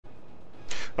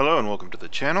Hello and welcome to the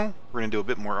channel. We're going to do a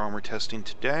bit more armor testing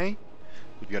today.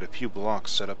 We've got a few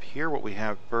blocks set up here. What we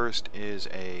have first is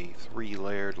a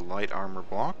 3-layered light armor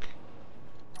block.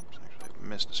 Oops, actually I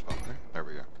missed a spot there. There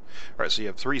we go. Alright, so you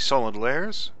have 3 solid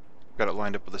layers. Got it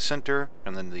lined up with the center,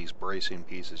 and then these bracing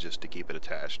pieces just to keep it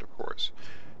attached, of course.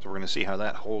 So we're going to see how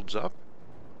that holds up.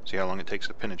 See how long it takes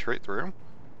to penetrate through.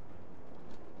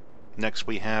 Next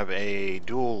we have a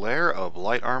dual layer of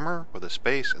light armor with a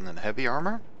space and then heavy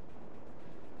armor.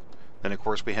 Then of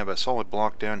course we have a solid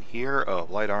block down here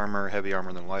of light armor, heavy armor,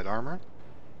 and then light armor.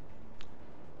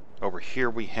 Over here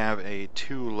we have a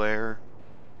 2-layer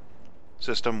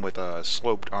system with a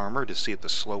sloped armor to see if the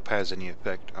slope has any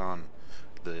effect on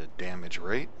the damage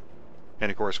rate. And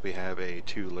of course we have a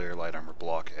 2-layer light armor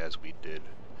block as we did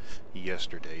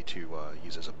yesterday to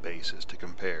use as a basis to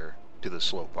compare to the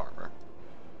slope armor.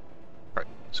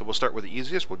 Alright, so we'll start with the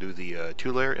easiest. We'll do the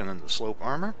 2-layer and then the slope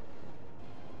armor.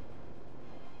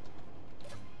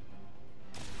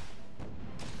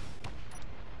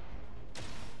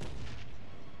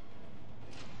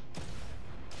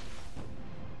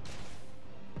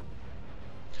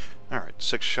 Alright,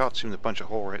 6 shots seem to punch a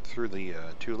hole right through the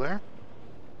 2-layer.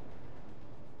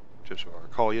 Just so I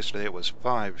recall, yesterday it was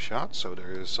 5 shots, so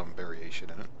there is some variation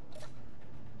in it.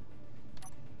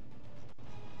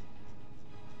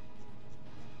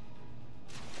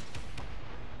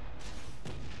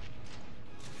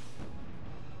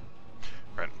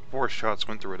 Alright, 4 shots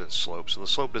went through it at slope, so the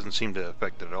slope doesn't seem to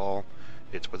affect it at all.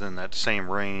 It's within that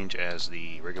same range as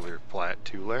the regular flat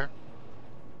 2-layer.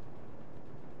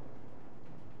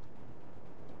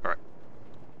 Alright,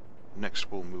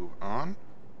 next we'll move on.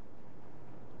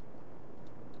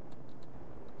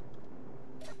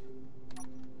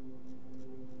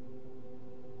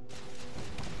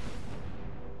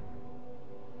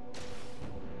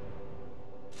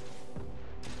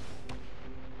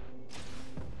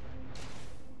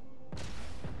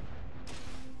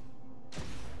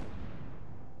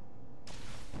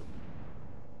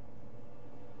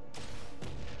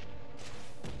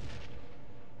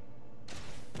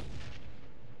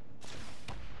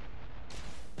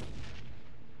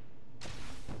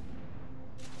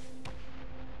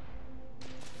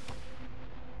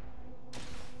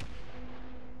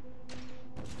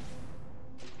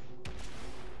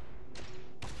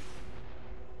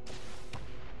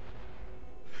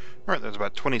 Alright, there's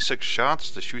about 26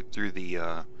 shots to shoot through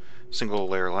the single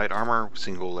layer light armor,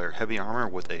 single layer heavy armor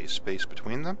with a space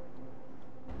between them.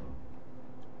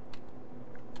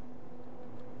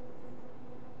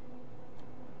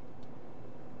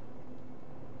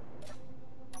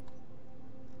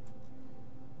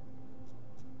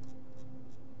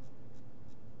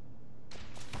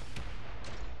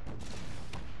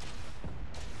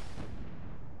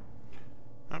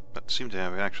 That seemed to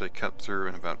have actually cut through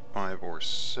in about 5 or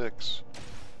 6.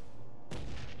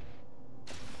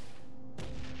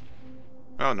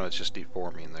 Oh no, it's just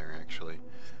deforming there actually.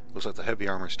 Looks like the heavy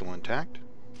armor is still intact.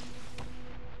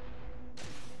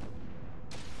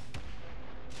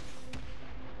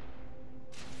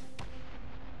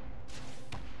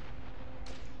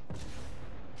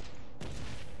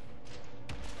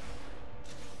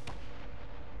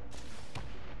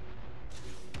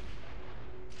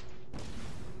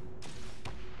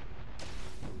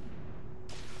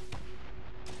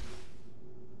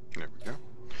 There we go.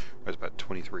 There's about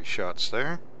 23 shots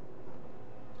there.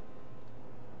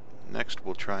 Next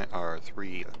we'll try our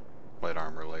 3 light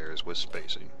armor layers with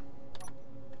spacing.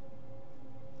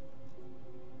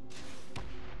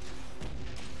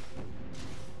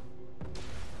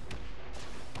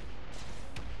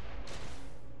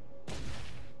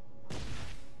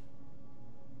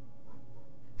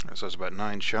 So that's about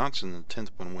 9 shots and the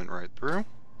 10th one went right through.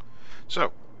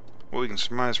 So what we can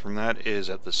surmise from that is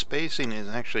that the spacing is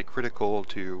actually critical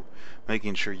to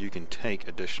making sure you can take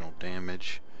additional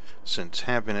damage, since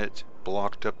having it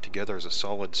blocked up together as a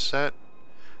solid set,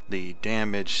 the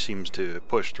damage seems to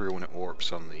push through when it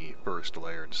warps on the first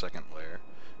layer and second layer,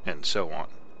 and so on.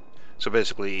 So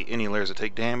basically, any layers that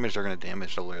take damage are going to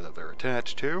damage the layer that they're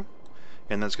attached to,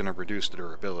 and that's going to reduce the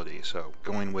durability. So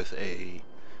going with a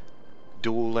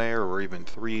dual layer or even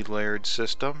 3-layered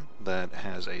system that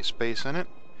has a space in it,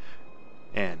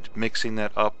 and mixing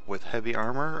that up with heavy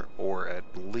armor, or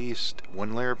at least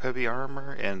 1 layer of heavy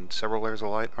armor and several layers of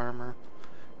light armor,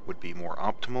 would be more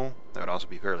optimal. That would also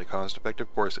be fairly cost effective.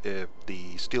 Of course, if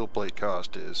the steel plate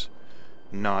cost is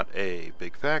not a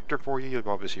big factor for you,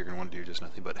 obviously you're going to want to do just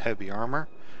nothing but heavy armor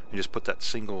and just put that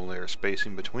single layer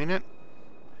spacing between it.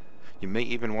 You may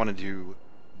even want to do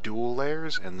dual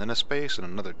layers and then a space and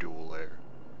another dual layer,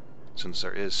 since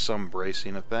there is some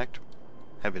bracing effect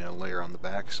having a layer on the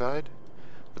back side.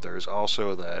 but there's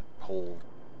also that whole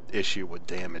issue with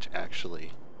damage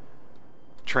actually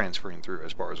transferring through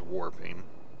as far as warping.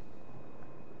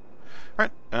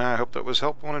 Alright, I hope that was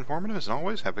helpful and informative. As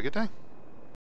always, have a good day.